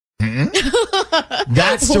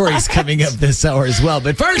That story's coming up this hour as well.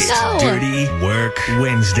 But first, Dirty Work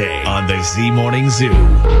Wednesday on the Z Morning Zoo.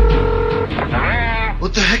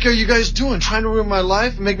 What the heck are you guys doing? Trying to ruin my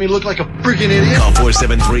life and make me look like a freaking idiot? Call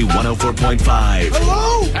 473-104.5.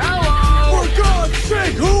 Hello? Hello? For God's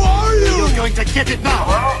sake, who are you? You're going to get it now.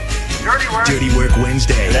 Hello? Dirty Work. Dirty Work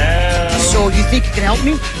Wednesday. So you think you can help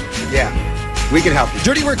me? Yeah, we can help you.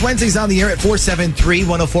 Dirty Work Wednesday's on the air at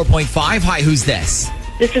 473-104.5. Hi, who's this?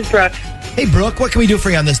 This is Brooke. Hey, Brooke, what can we do for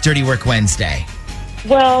you on this Dirty Work Wednesday?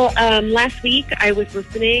 Well, last week I was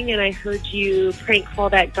listening and I heard you prank call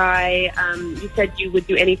that guy. You said you would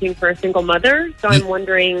do anything for a single mother. So I'm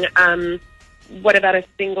wondering, what about a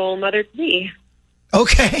single mother to be?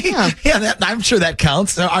 Okay. Yeah, I'm sure that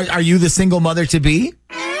counts. Are you the single mother to be?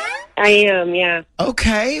 I am, yeah.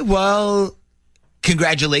 Okay, well,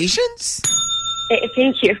 congratulations.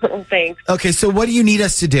 Thank you. Thanks. Okay, so what do you need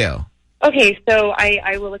us to do? Okay, so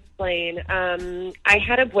I will explain. I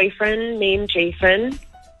had a boyfriend named Jason.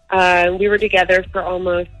 We were together for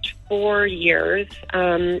almost 4 years.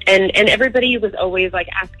 And everybody was always like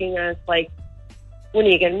asking us like, when are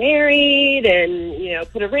you getting married? And, you know,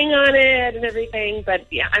 put a ring on it and everything. But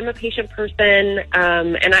yeah, I'm a patient person.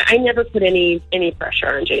 And I never put any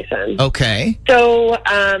pressure on Jason. Okay. So,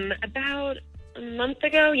 about a month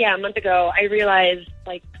ago, I realized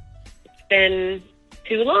like it's been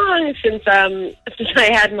too long since I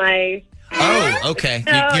had my... Oh, okay.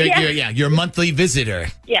 Your monthly visitor.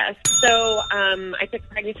 Yes. So I took a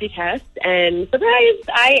pregnancy test, and surprise,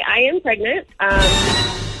 I am pregnant.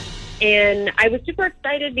 And I was super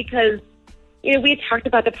excited because, you know, we had talked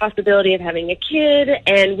about the possibility of having a kid,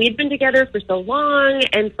 and we'd been together for so long.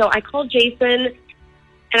 And so I called Jason,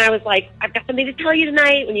 and I was like, I've got something to tell you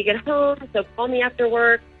tonight when you get home, so call me after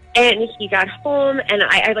work. And he got home, and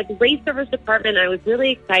I like raced over to the apartment. And I was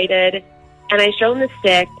really excited, and I showed him the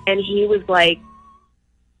stick, and he was like,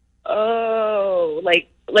 "Oh, like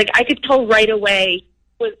I could tell right away he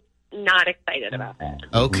was not excited about that."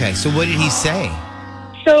 Okay, so what did he say?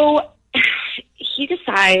 So he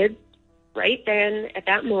decides right then at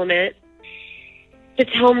that moment to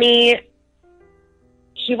tell me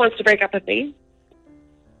he wants to break up with me.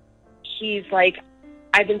 He's like,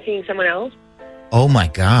 "I've been seeing someone else." Oh, my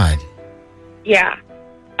God. Yeah.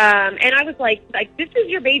 And I was like, this is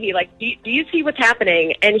your baby. Like, do you see what's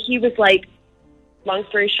happening? And he was like, long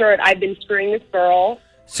story short, I've been screwing this girl.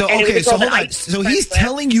 So, okay, so hold on. So he's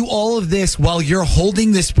telling you all of this while you're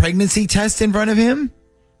holding this pregnancy test in front of him?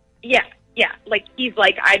 Yeah. Yeah. Like, he's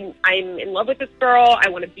like, I'm in love with this girl. I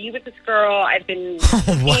want to be with this girl. I've been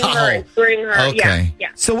seeing her and screwing her. Okay. Yeah.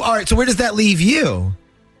 So, all right. So where does that leave you?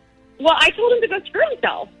 Well, I told him to go screw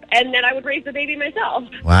himself, and then I would raise the baby myself.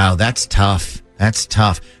 Wow, that's tough. That's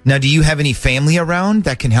tough. Now, do you have any family around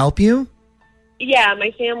that can help you? Yeah, my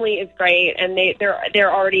family is great, and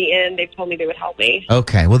they're already in. They've told me they would help me.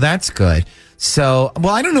 Okay, well, that's good. So,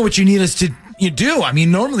 well, I don't know what you need us to do. I mean,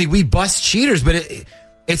 normally we bust cheaters, but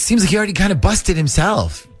it seems like he already kind of busted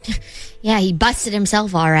himself. Yeah, he busted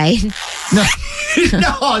himself all right. No,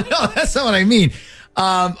 no, that's not what I mean.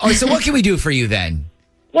 All right, so what can we do for you then?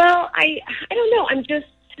 Well, I don't know.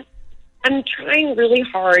 I'm trying really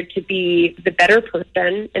hard to be the better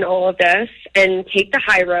person in all of this and take the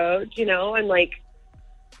high road, you know. I'm like,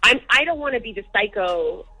 I don't want to be the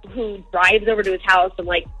psycho who drives over to his house and,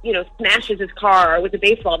 like, you know, smashes his car with a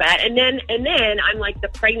baseball bat, and then I'm like the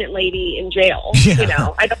pregnant lady in jail. Yeah. You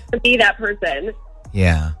know, I don't want to be that person.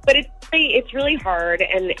 Yeah. But it's really hard,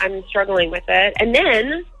 and I'm struggling with it. And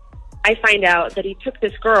then I find out that he took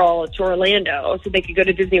this girl to Orlando so they could go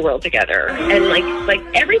to Disney World together. And like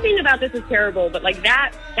everything about this is terrible, but like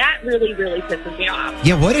that really, really pisses me off.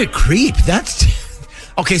 Yeah, what a creep. That's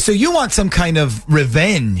okay. So you want some kind of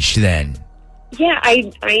revenge then? Yeah,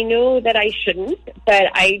 I know that I shouldn't, but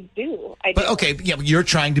I do. But okay, yeah, you're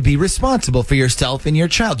trying to be responsible for yourself and your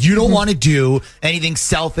child. You don't want to do anything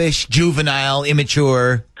selfish, juvenile,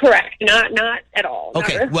 immature. Correct. Not at all.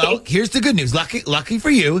 Okay, really. Well, here's the good news. Lucky for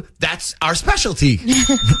you, that's our specialty.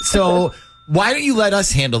 So why don't you let us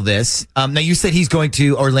handle this? Now, you said he's going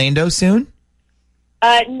to Orlando soon?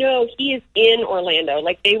 No, he is in Orlando.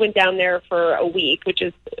 Like, they went down there for a week, which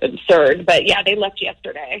is absurd. But yeah, they left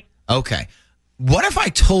yesterday. Okay. What if I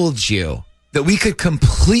told you that we could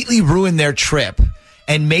completely ruin their trip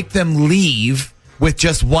and make them leave with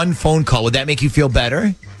just one phone call? Would that make you feel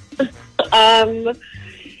better?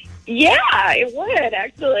 Yeah, it would,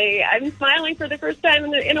 actually. I'm smiling for the first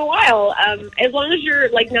time in a while. As long as you're,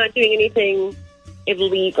 like, not doing anything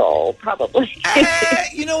illegal, probably.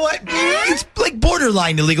 You know what? It's like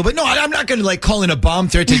borderline illegal, but no, I'm not going to like call in a bomb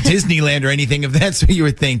threat to Disneyland or anything if that's what you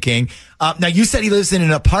were thinking. Now, you said he lives in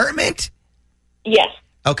an apartment? Yes.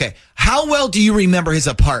 Okay. How well do you remember his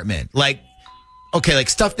apartment? Like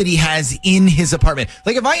stuff that he has in his apartment.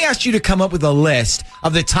 Like if I asked you to come up with a list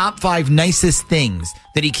of the top 5 nicest things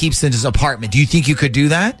that he keeps in his apartment, do you think you could do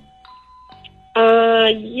that?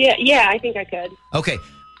 Yeah, I think I could. Okay.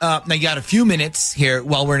 Now you got a few minutes here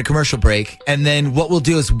while we're in a commercial break, and then what we'll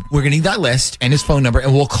do is we're going to need that list and his phone number,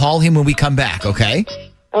 and we'll call him when we come back, okay?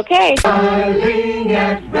 Okay.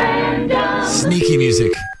 Sneaky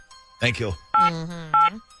music. Thank you.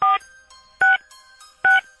 Mm-hmm.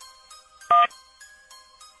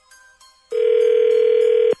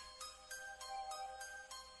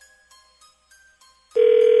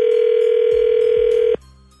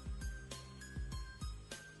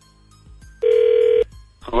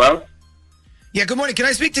 Hello? Yeah, good morning. Can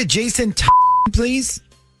I speak to Jason please?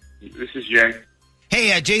 This is Jay.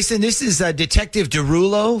 Hey, Jason, this is Detective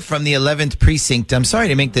Derulo from the 11th Precinct. I'm sorry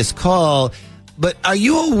to make this call, but are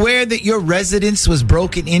you aware that your residence was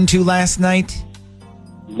broken into last night?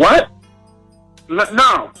 What?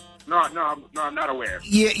 No, I'm not aware.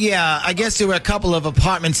 Yeah, I guess there were a couple of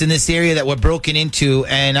apartments in this area that were broken into,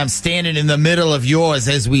 and I'm standing in the middle of yours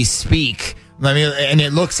as we speak. I mean, and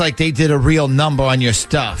it looks like they did a real number on your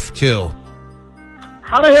stuff, too.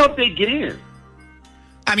 How the hell did they get in?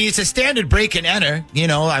 I mean, it's a standard break and enter. You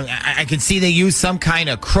know, I can see they used some kind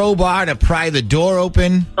of crowbar to pry the door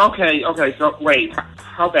open. Okay, so wait,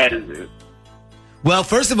 how bad is it? Well,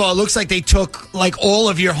 first of all, it looks like they took, like, all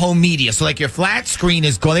of your home media. So, like, your flat screen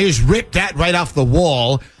is gone. They just ripped that right off the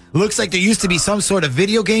wall. It looks like there used to be some sort of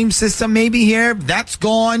video game system maybe here. That's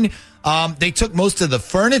gone. They took most of the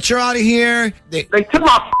furniture out of here. They took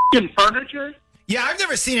my f***ing furniture? Yeah, I've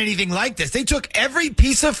never seen anything like this. They took every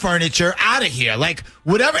piece of furniture out of here. Like,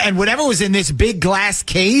 whatever was in this big glass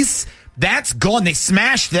case, that's gone. They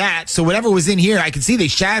smashed that. So whatever was in here, I can see they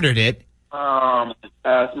shattered it.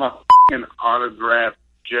 It's my f***ing autographed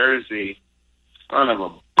jersey. Son of a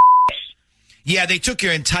Yeah, they took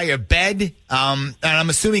your entire bed. And I'm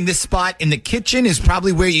assuming this spot in the kitchen is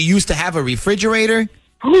probably where you used to have a refrigerator.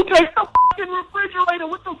 Who takes the f***ing refrigerator?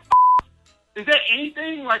 What the f***? Is there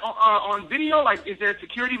anything, like, on video? Like, is there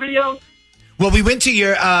security video? Well, we went to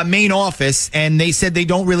your main office, and they said they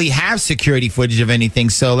don't really have security footage of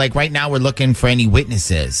anything. So, like, right now we're looking for any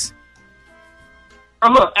witnesses.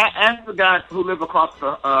 Oh, look, ask the guy who lives across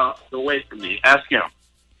the way from me. Ask him.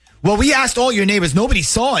 Well, we asked all your neighbors. Nobody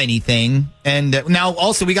saw anything. And now,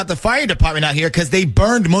 also, we got the fire department out here because they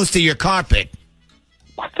burned most of your carpet.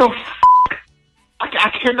 What the f***?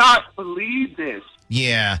 I cannot believe this.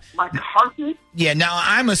 Yeah. My carpet? Yeah, now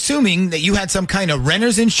I'm assuming that you had some kind of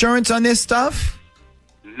renter's insurance on this stuff?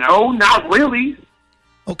 No, not really.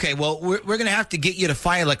 Okay, well, we're going to have to get you to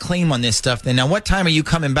file a claim on this stuff then. Now, what time are you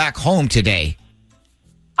coming back home today?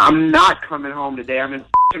 I'm not coming home today. I'm in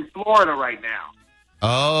Florida right now.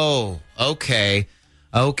 Oh, okay.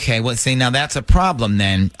 Okay, well, see, now that's a problem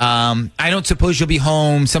then. I don't suppose you'll be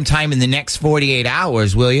home sometime in the next 48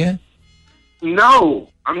 hours, will you? No,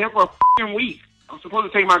 I'm here for a week. I'm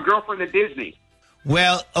supposed to take my girlfriend to Disney.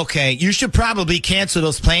 Well, okay, you should probably cancel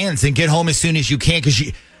those plans and get home as soon as you can because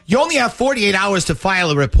you only have 48 hours to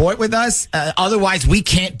file a report with us. Otherwise, we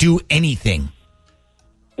can't do anything.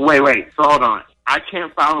 Wait, so hold on. I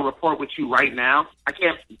can't file a report with you right now? I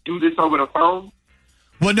can't do this over the phone?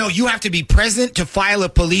 Well, no, you have to be present to file a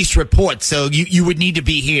police report, so you would need to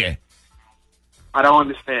be here. I don't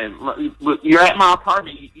understand. Look, you're at my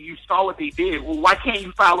apartment. You saw what they did. Well, why can't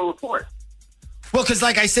you file a report? Well, because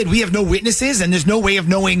like I said, we have no witnesses, and there's no way of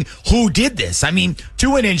knowing who did this. I mean,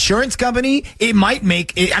 to an insurance company, it might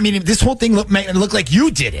make it. I mean, this whole thing look like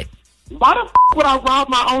you did it. Why the f*** would I rob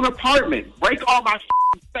my own apartment? Break all my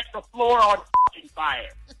f***ing, set the floor on f***ing fire?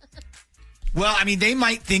 Well, I mean, they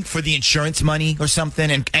might think for the insurance money or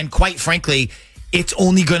something, and quite frankly, it's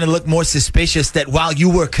only going to look more suspicious that while you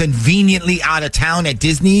were conveniently out of town at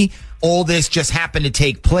Disney, all this just happened to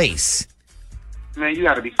take place. Man, you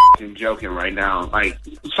got to be f***ing joking right now. Like,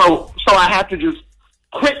 so I have to just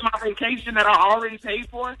quit my vacation that I already paid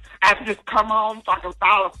for? I have to just come home so I can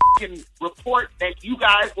file a f***ing report that you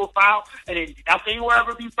guys will file, and then nothing will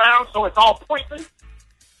ever be found, so it's all pointless?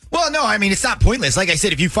 Well, no, I mean, it's not pointless. Like I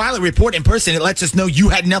said, if you file a report in person, it lets us know you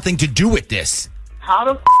had nothing to do with this. How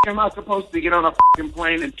the f*** am I supposed to get on a f***ing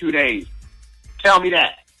plane in 2 days? Tell me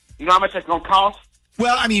that. You know how much that's going to cost?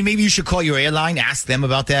 Well, I mean, maybe you should call your airline, ask them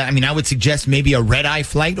about that. I mean, I would suggest maybe a red-eye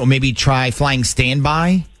flight or maybe try flying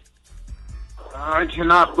standby. I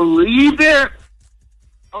cannot believe it.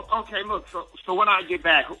 Okay, look. So when I get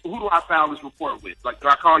back, who do I file this report with? Like, do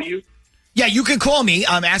I call you? Yeah, you can call me.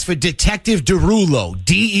 Ask for Detective Derulo,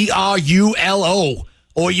 Derulo,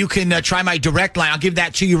 or you can try my direct line. I'll give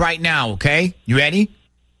that to you right now. Okay, you ready?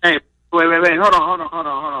 Hey, wait. Hold on.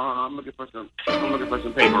 I'm looking for some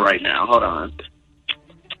paper right now. Hold on.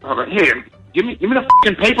 Here, give me the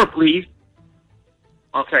fucking paper, please.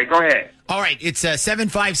 Okay, go ahead. All right, it's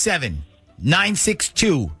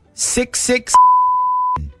 757-962-66.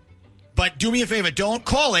 But do me a favor, don't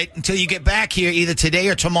call it until you get back here either today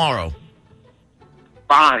or tomorrow.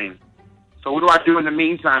 Fine. So what do I do in the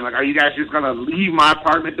meantime? Like, are you guys just gonna leave my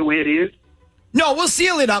apartment the way it is? No, we'll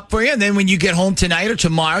seal it up for you, and then when you get home tonight or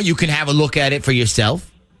tomorrow, you can have a look at it for yourself.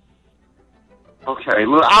 Okay,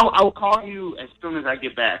 look, I'll call you as soon as I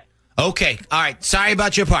get back. Okay, all right. Sorry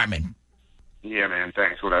about your apartment. Yeah, man.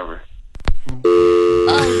 Thanks. Whatever. Oh,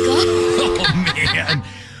 God. Oh, man.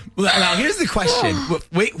 Well, now, here's the question.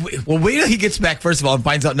 Wait till he gets back, first of all, and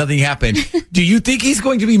finds out nothing happened. Do you think he's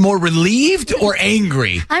going to be more relieved or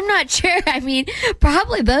angry? I'm not sure. I mean,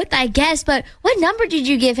 probably both, I guess. But what number did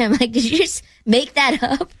you give him? Like, did you just make that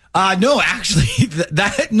up? No, actually,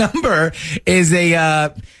 that number is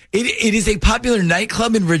it is a popular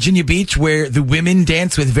nightclub in Virginia Beach where the women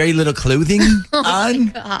dance with very little clothing on.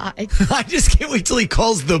 God. I just can't wait till he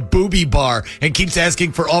calls the booby bar and keeps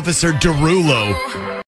asking for Officer Derulo.